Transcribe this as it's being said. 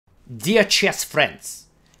Dear chess friends,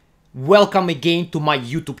 welcome again to my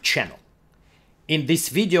YouTube channel. In this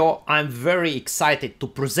video, I'm very excited to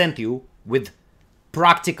present you with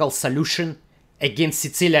practical solution against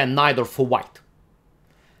Sicilian Najdorf for white.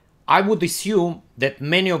 I would assume that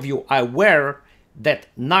many of you are aware that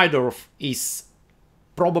Najdorf is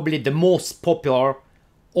probably the most popular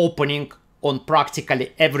opening on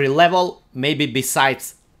practically every level, maybe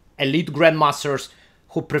besides elite grandmasters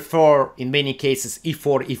who prefer in many cases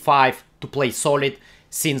e4, e5 to play solid,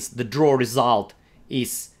 since the draw result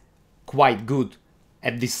is quite good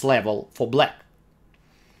at this level for black.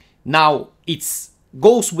 Now, it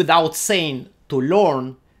goes without saying to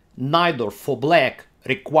learn Najdorf for black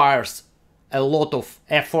requires a lot of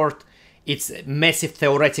effort. It's a massive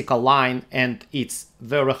theoretical line and it's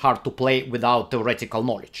very hard to play without theoretical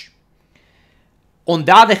knowledge. On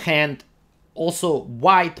the other hand, also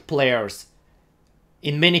white players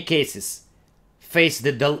in many cases face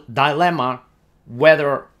the dilemma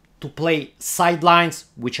whether to play sidelines,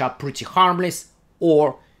 which are pretty harmless,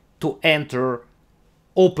 or to enter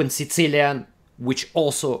open Sicilian, which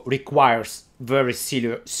also requires very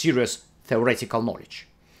serious theoretical knowledge.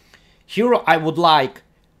 Here I would like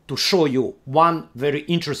to show you one very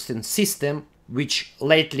interesting system which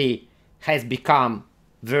lately has become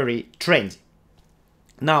very trendy.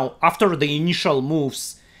 Now, after the initial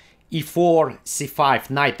moves e4, c5,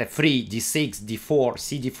 knight f3, d6, d4,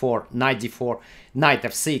 cd4, knight d4, knight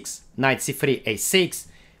f6, knight c3, a6,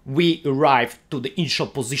 we arrive to the initial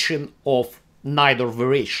position of Najdorf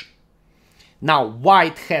variation. Now,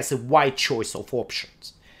 white has a wide choice of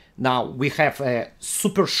options. Now, we have a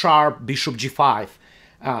super sharp bishop g5,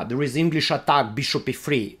 there is English attack bishop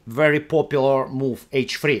e3, very popular move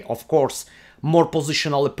h3, of course, more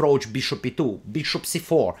positional approach bishop e2, bishop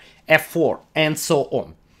c4, f4, and so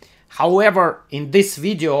on. However, in this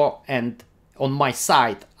video and on my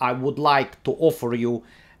site, I would like to offer you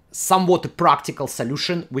somewhat a practical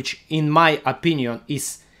solution, which in my opinion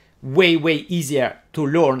is way easier to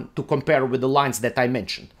learn to compare with the lines that I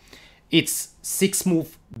mentioned. It's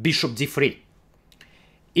 6-move bishop d3.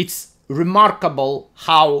 It's remarkable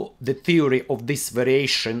how the theory of this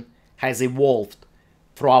variation has evolved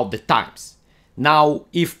throughout the times. Now,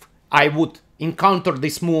 if I would encounter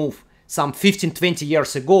this move some 15-20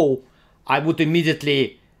 years ago, I would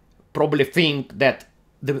immediately probably think that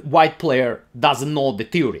the white player doesn't know the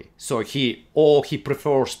theory, so he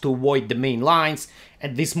prefers to avoid the main lines,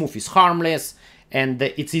 and this move is harmless and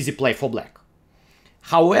it's easy play for black.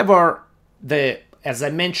 However, as I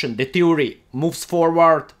mentioned, the theory moves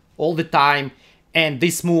forward all the time, and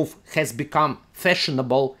this move has become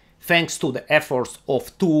fashionable thanks to the efforts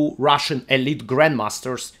of two Russian elite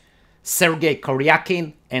grandmasters, Sergei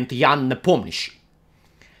Karyakin and Jan Nepomniachtchi.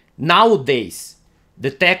 Nowadays, the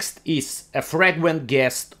text is a frequent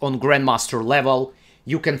guest on grandmaster level.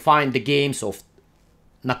 You can find the games of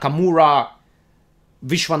Nakamura,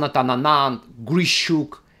 Vishwanathan Anand,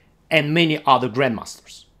 Grishuk, and many other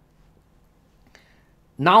grandmasters.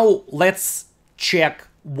 Now let's check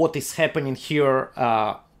what is happening here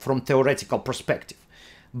from theoretical perspective.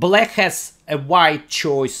 Black has a wide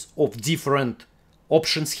choice of different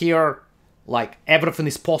options here, like everything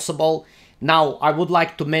is possible. Now I would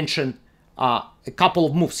like to mention a couple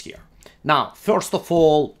of moves here. Now, first of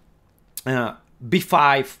all,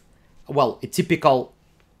 b5, well, a typical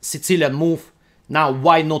Sicilian move. Now,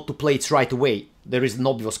 why not to play it right away? There is an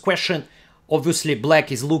obvious question. Obviously,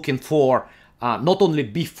 black is looking for not only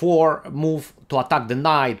b4 move to attack the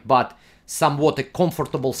knight, but somewhat a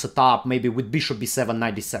comfortable setup, maybe with bishop b7,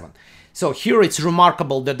 knight d7. So here it's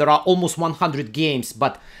remarkable that there are almost 100 games,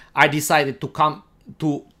 but I decided to come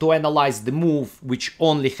to analyze the move which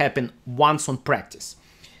only happened once on practice.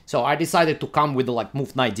 So I decided to come with like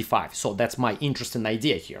move knight d5. So that's my interesting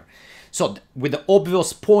idea here. So with the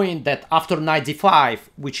obvious point that after knight d5,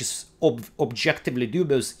 which is objectively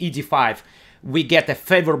dubious, e d5, we get a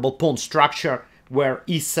favorable pawn structure where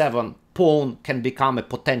e7 pawn can become a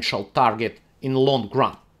potential target in long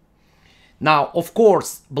run. Now, of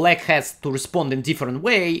course, black has to respond in different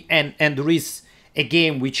way, and there is a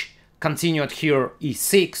game which continued here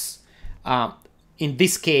e6. In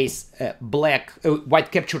this case,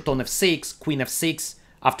 white captured on f6, queen f6.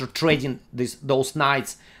 After trading those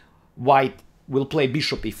knights, white will play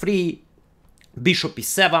bishop e3, bishop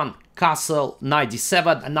e7, castle, knight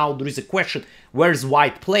d7, and now there is a question, where is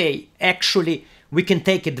white play? Actually, we can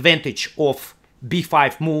take advantage of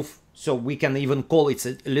b5 move, so we can even call it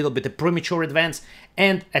a little bit a premature advance,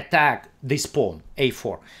 and attack this pawn,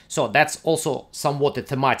 a4. So that's also somewhat a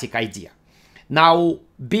thematic idea. Now,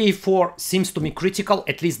 b4 seems to me critical,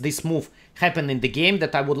 at least this move happen in the game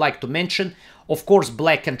that I would like to mention. Of course,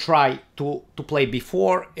 black can try to play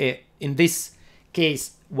b4. In this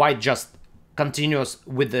case, white just continues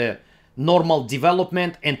with the normal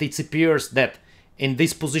development, and it appears that in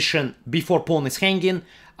this position, b4 pawn is hanging.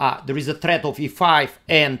 There is a threat of e5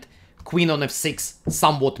 and queen on f6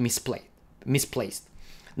 somewhat misplaced.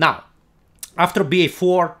 Now, after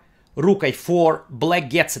ba4, rook a4, black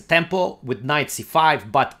gets a tempo with knight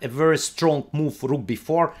c5, but a very strong move, rook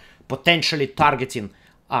b4, potentially targeting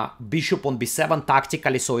bishop on b7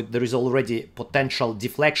 tactically, so there is already potential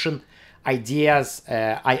deflection ideas.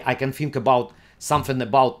 I can think about something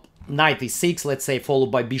about knight e6, let's say,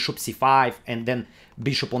 followed by bishop c5, and then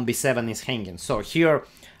bishop on b7 is hanging. So here,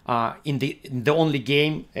 in the only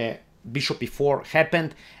game, bishop e4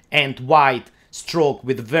 happened, and white stroke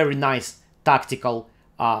with very nice tactical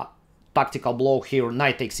blow here.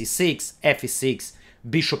 Knight takes e6, f e6,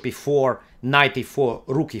 bishop e4, knight e4,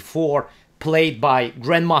 rook e4, played by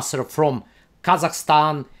grandmaster from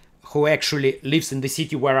Kazakhstan, who actually lives in the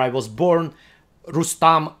city where I was born,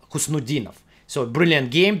 Rustam Husnudinov. So a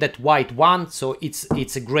brilliant game that white won. So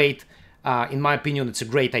it's a great, in my opinion, it's a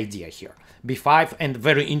great idea here. b5, and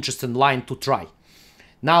very interesting line to try.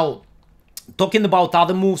 Now, talking about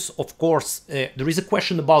other moves, of course, there is a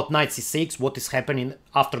question about knight c6, what is happening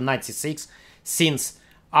after knight c6, since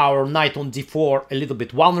our knight on d4 a little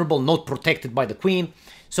bit vulnerable, not protected by the queen.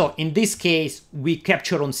 So in this case, we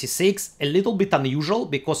capture on c6, a little bit unusual,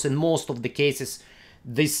 because in most of the cases,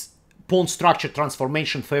 this pawn structure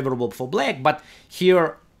transformation favorable for black, but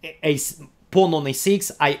here, a pawn on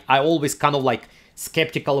a6, I always kind of like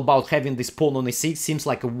skeptical about having this pawn on a6, seems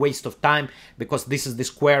like a waste of time, because this is the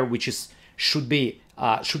square which is should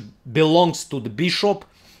belongs to the bishop.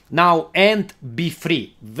 Now, and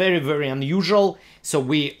b3, very unusual, so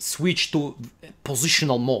we switch to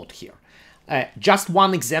positional mode here. Just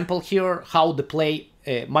one example here how the play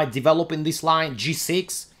might develop in this line: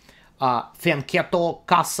 g6, fianchetto,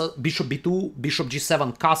 castle, bishop b2, bishop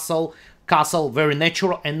g7, castle, very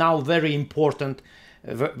natural, and now very important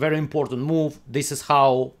move. This is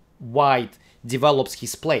how white develops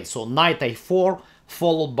his play. So knight a4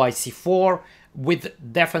 followed by c4 with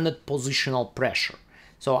definite positional pressure.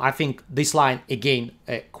 So I think this line again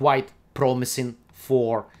quite promising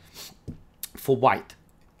for white.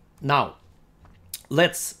 Now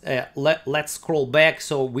let's scroll back.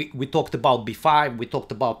 So we talked about b5, we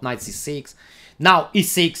talked about knight c6. Now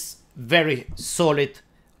e6, very solid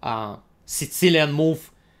Sicilian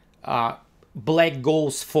move. Black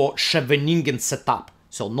goes for Scheveningen setup.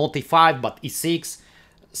 So not e5 but e6,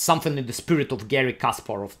 something in the spirit of Garry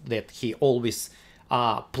Kasparov, that he always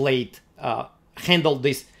handled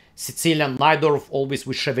this Sicilian Najdorf always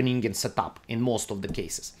with Scheveningen setup in most of the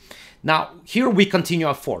cases. Now here we continue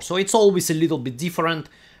f4, so it's always a little bit different.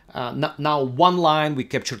 Now one line we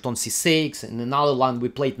captured on c6, and another line we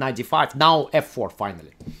played knight d5, now f4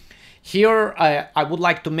 finally. Here I would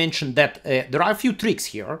like to mention that there are a few tricks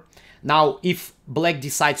here. Now if black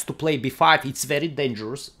decides to play b5, it's very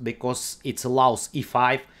dangerous, because it allows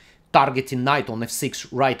e5, targeting knight on f6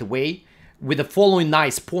 right away, with the following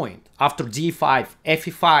nice point. After d5,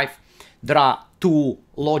 fe5, there are two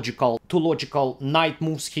logical knight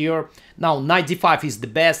moves here. Now knight d5 is the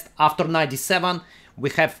best. After knight d7, we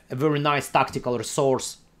have a very nice tactical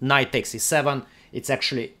resource, knight takes e7. It's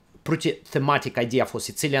actually pretty thematic idea for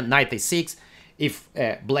Sicilian. Knight a6. If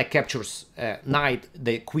black captures knight,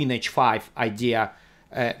 the queen h5 idea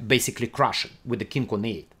basically crushed with the king on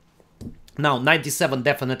e8. Now knight d7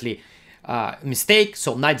 definitely mistake,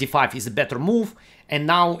 so knight d5 is a better move. And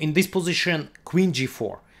now in this position, queen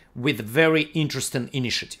g4 with very interesting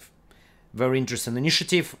initiative. Very interesting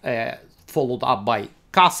initiative, followed up by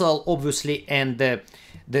castle, obviously, and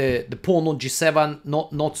the pawn on g7,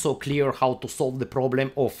 not so clear how to solve the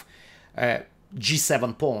problem of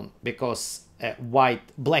g7 pawn, because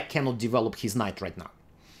black cannot develop his knight right now.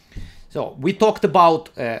 So we talked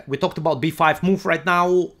about b5 move right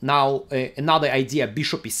now. Now another idea,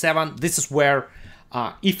 bishop e7. This is where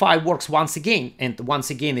e5 works once again, and once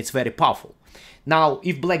again it's very powerful. Now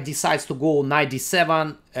if black decides to go knight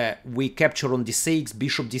d7, we capture on d6,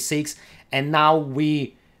 bishop d6, and now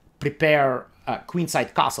we prepare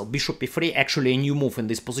queenside castle, bishop e3, actually a new move in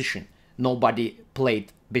this position, nobody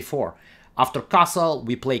played before. After castle,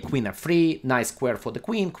 we play queen f3, nice square for the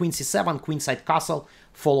queen, queen c7, queenside castle,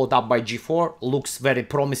 followed up by g4, looks very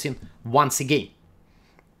promising once again.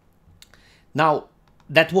 Now,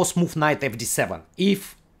 that was move knight fd7.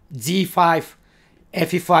 If d5,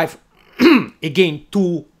 fe5, again,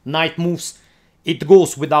 two knight moves, it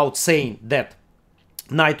goes without saying that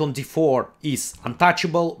knight on d4 is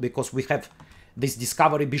untouchable, because we have this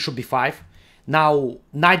discovery, bishop b5. Now,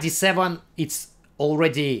 knight d7, it's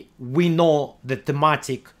already, we know the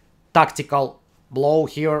thematic tactical blow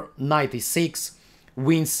here. Knight e6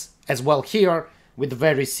 wins as well here with a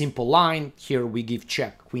very simple line. Here we give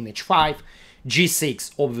check, queen h5.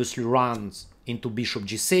 g6 obviously runs into bishop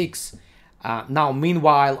g6. Now,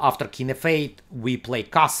 meanwhile, after king f8, we play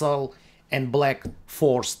castle, and black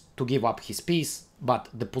forced to give up his piece, but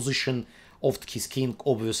the position of his king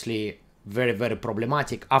obviously very, very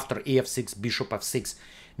problematic. After ef6, bishop f6,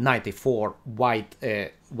 knight e4,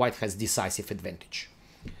 white has decisive advantage.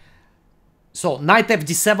 So knight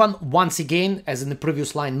fd7, once again, as in the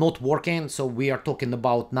previous line, not working. So we are talking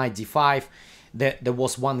about knight d5. There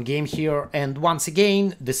was one game here, and once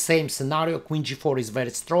again, the same scenario. Queen g4 is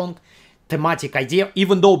very strong. Thematic idea,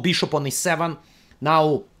 even though bishop on e7.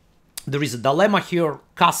 Now, there is a dilemma here.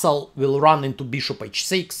 Castle will run into bishop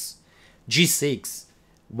h6, g6.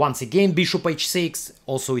 Once again, bishop h6.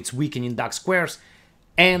 Also, it's weakening dark squares.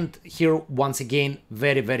 And here, once again,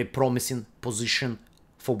 very, very promising position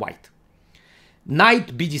for white.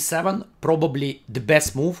 Knight bd7, probably the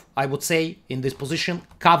best move, I would say, in this position,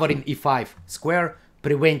 covering e5 square,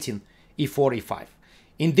 preventing e4, e5.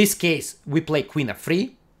 In this case, we play queen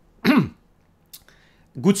f3.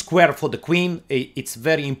 Good square for the queen. It's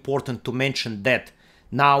very important to mention that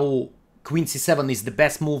now queen c7 is the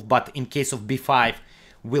best move, but in case of b5,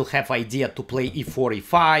 we'll have idea to play e4,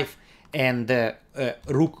 e5, and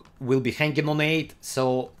rook will be hanging on 8,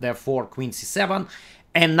 so therefore queen c7.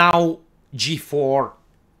 And now g4,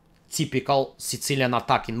 typical Sicilian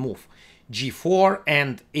attacking move. g4,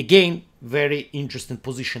 and again, very interesting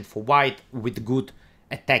position for white with good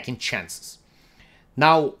attacking chances.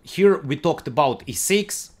 Now, here we talked about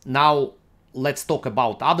e6. Now, let's talk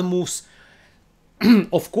about other moves.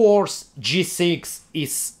 Of course, g6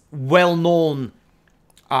 is well-known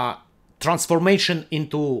transformation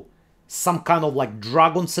into some kind of like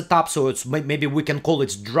dragon setup. So it's maybe we can call it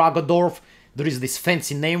Dragodorf. There is this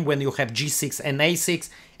fancy name when you have g6 and a6.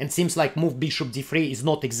 And seems like move bishop d3 is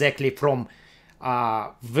not exactly from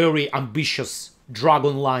very ambitious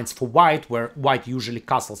dragon lines for white, where white usually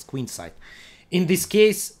castles queenside. In this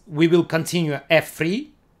case, we will continue f3,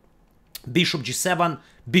 bishop g7,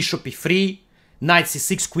 bishop e3, knight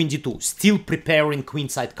c6, queen d2, still preparing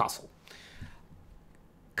queenside castle.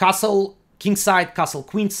 Castle kingside, castle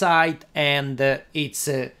queenside, and it's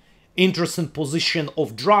an interesting position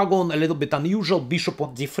of dragon, a little bit unusual, bishop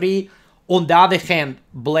on d3. On the other hand,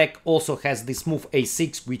 black also has this move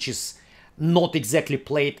a6, which is not exactly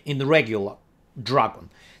played in regular dragon.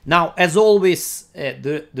 Now, as always,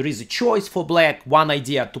 there is a choice for black. One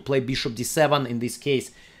idea to play bishop d7. In this case,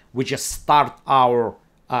 we just start our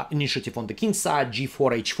initiative on the king side.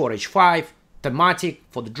 g4, h4, h5. Thematic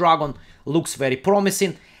for the dragon. Looks very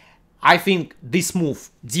promising. I think this move,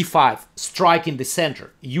 d5, strike in the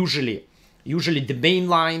center, usually the main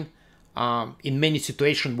line in many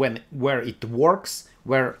situations where it works,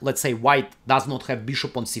 where, let's say, white does not have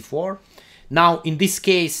bishop on c4. Now, in this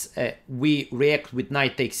case, we react with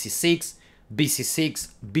knight takes c6, bc6,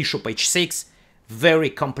 bishop h6. Very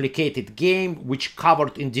complicated game, which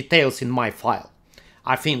covered in details in my file.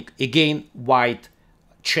 I think, again, white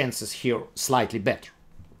chances here slightly better.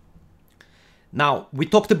 Now, we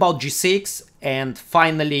talked about g6, and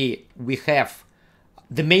finally, we have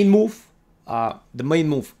the main move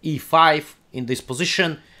e5 in this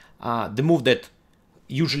position, the move that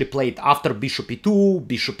usually played after bishop e2,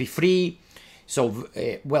 bishop e3. So,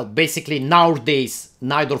 well, basically nowadays,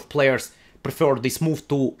 Najdorf players prefer this move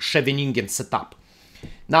to Scheveningen setup.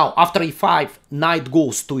 Now, after e5, knight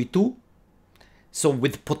goes to e2. So,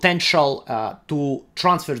 with potential to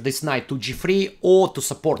transfer this knight to g3 or to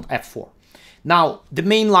support f4. Now, the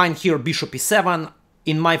main line here, bishop e7.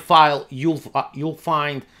 In my file, you'll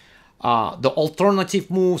find the alternative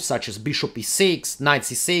moves such as bishop e6, knight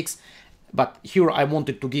c6. But here I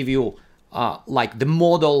wanted to give you like the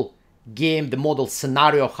model game, the model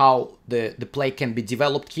scenario, how the play can be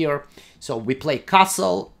developed here. So we play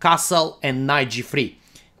castle, castle, and knight g3.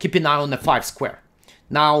 Keep an eye on the 5 square.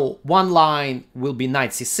 Now, one line will be knight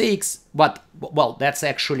c6, but, well, that's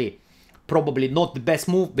actually probably not the best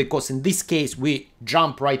move, because in this case we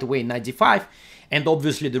jump right away knight d5, and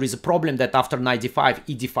obviously there is a problem that after knight d5,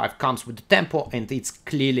 e d5 comes with the tempo, and it's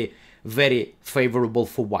clearly very favorable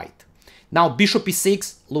for white. Now, bishop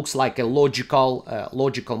e6 looks like a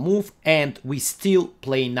logical move, and we still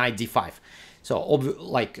play knight d5. So,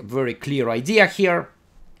 like, very clear idea here.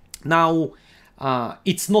 Now,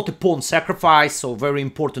 it's not a pawn sacrifice, so very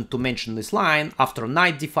important to mention this line. After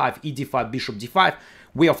knight d5, e d5, bishop d5,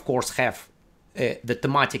 we of course have the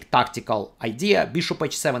thematic tactical idea. Bishop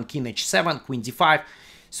h7, king h7, queen d5.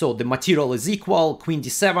 So the material is equal. Queen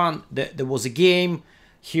d7. There was a game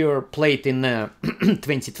here played in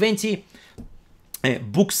 2020.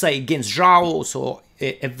 Buxa against Zhao. So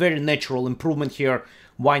a very natural improvement here.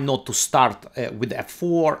 Why not to start with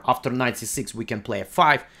f4? After knight c6 we can play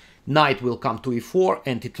f5. Knight will come to e4,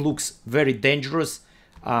 and it looks very dangerous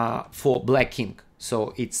for black king.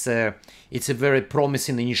 So it's a very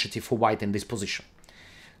promising initiative for white in this position.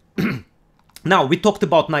 Now we talked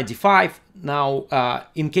about knight d5. Now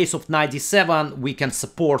in case of knight d7 we can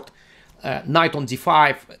support knight on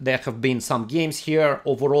d5. There have been some games here.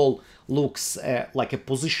 Overall looks like a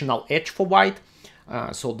positional edge for white.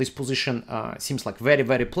 So this position seems like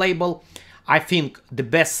very playable. I think the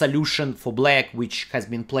best solution for black, which has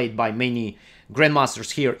been played by many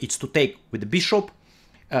grandmasters here, is to take with the bishop.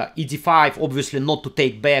 E5, obviously not to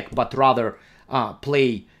take back, but rather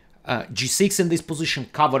play g6 in this position,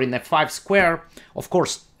 covering f5 square. Of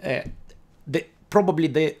course, probably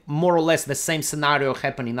the more or less the same scenario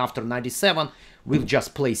happening after knight d7. We'll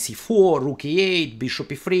just play c4, rook e8, bishop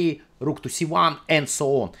e3, rook to c1, and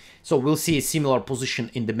so on. So we'll see a similar position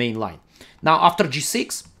in the main line. Now after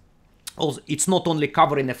g6, also, it's not only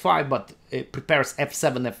covering f5, but it prepares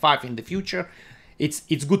f7, f5 in the future.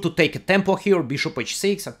 It's good to take a tempo here, bishop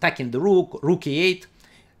h6, attacking the rook, rook e8,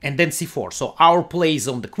 and then c4. So our play is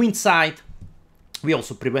on the queen side. We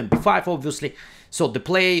also prevent b5, obviously. So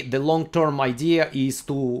the long-term idea is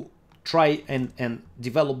to try and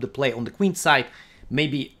develop the play on the queen side,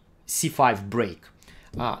 maybe c5 break.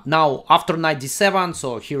 Now after knight d7,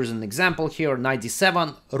 so here's an example here, knight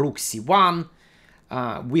d7, rook c1.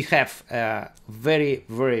 We have a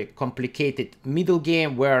very complicated middle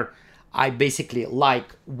game where I basically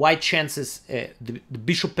like white chances. The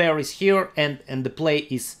bishop pair is here, and the play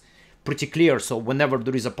is pretty clear. So whenever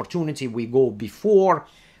there is opportunity, we go b4.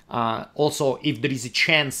 Also, if there is a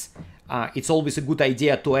chance, it's always a good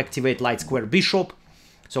idea to activate light square bishop.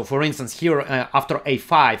 So for instance, here after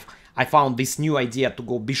a5, I found this new idea to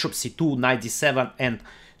go bishop c2, knight d7, and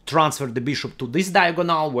transfer the bishop to this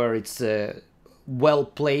diagonal where it's well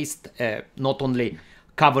placed, not only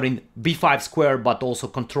covering b5 square but also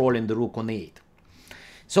controlling the rook on e8.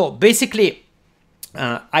 So basically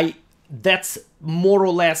that's more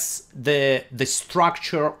or less the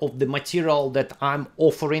structure of the material that I'm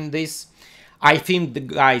offering this. I think the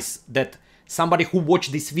guys that somebody who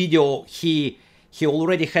watched this video, he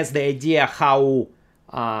already has the idea how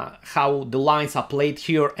the lines are played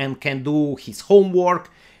here and can do his homework.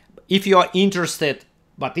 If you are interested,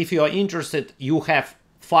 you have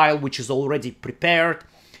file which is already prepared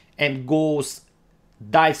and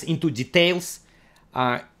dives into details.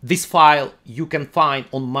 This file you can find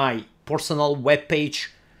on my personal webpage,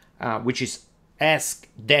 which is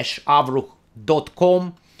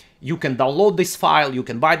ask-avrukh.com. You can download this file, you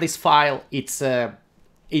can buy this file. It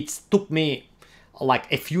took me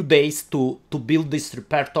like a few days to build this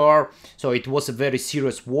repertoire, so it was a very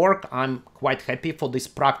serious work. I'm quite happy for this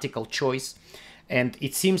practical choice. And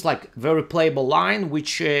it seems like very playable line,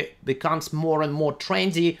 which becomes more and more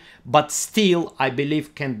trendy, but still, I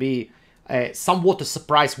believe, can be somewhat a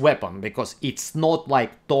surprise weapon, because it's not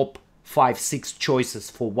like top 5-6 choices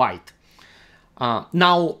for white.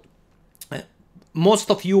 Now,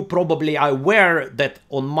 most of you probably are aware that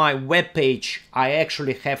on my webpage, I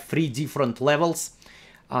actually have 3 different levels,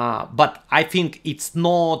 but I think it's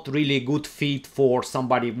not really a good fit for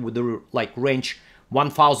somebody with a range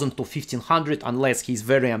 1000 to 1500 unless he's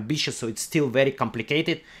very ambitious, so it's still very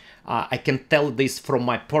complicated. I can tell this from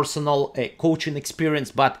my personal coaching experience,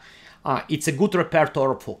 but it's a good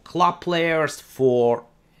repertoire for club players, for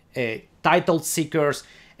title seekers,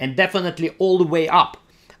 and definitely all the way up.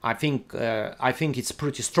 I think it's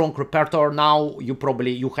pretty strong repertoire now. You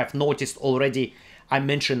have noticed already. I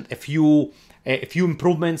mentioned a few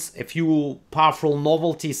improvements, a few powerful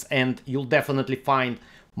novelties, and you'll definitely find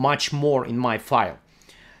much more in my file.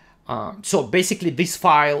 So basically this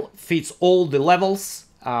file fits all the levels,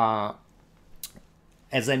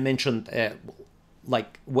 as I mentioned,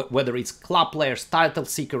 whether it's club players, title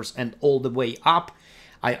seekers, and all the way up.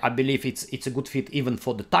 I believe it's a good fit even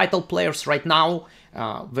for the title players right now.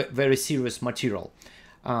 Very serious material.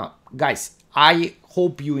 Guys, I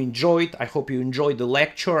hope you enjoyed. I hope you enjoyed the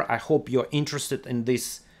lecture. I hope you're interested in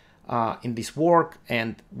this work.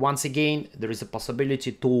 And once again, there is a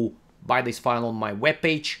possibility to buy this file on my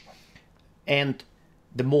webpage. And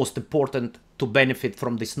the most important, to benefit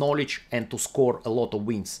from this knowledge and to score a lot of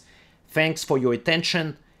wins. Thanks for your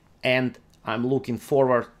attention, and I'm looking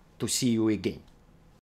forward to see you again.